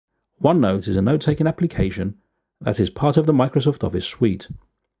OneNote is a note-taking application that is part of the Microsoft Office suite.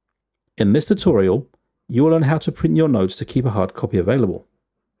 In this tutorial, you will learn how to print your notes to keep a hard copy available.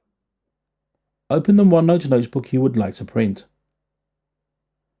 Open the OneNote Notebook you would like to print.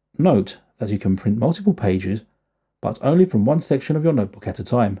 Note that you can print multiple pages, but only from one section of your notebook at a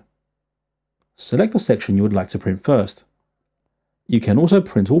time. Select the section you would like to print first. You can also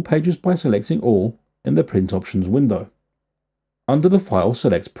print all pages by selecting All in the Print Options window. Under the file,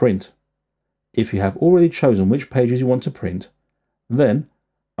 select Print. If you have already chosen which pages you want to print, then,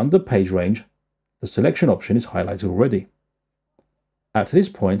 under Page Range, the selection option is highlighted already. At this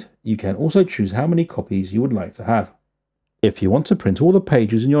point, you can also choose how many copies you would like to have. If you want to print all the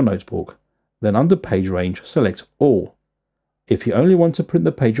pages in your notebook, then under Page Range, select All. If you only want to print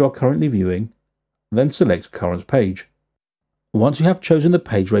the page you are currently viewing, then select Current Page. Once you have chosen the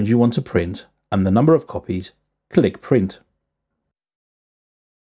page range you want to print and the number of copies, click Print.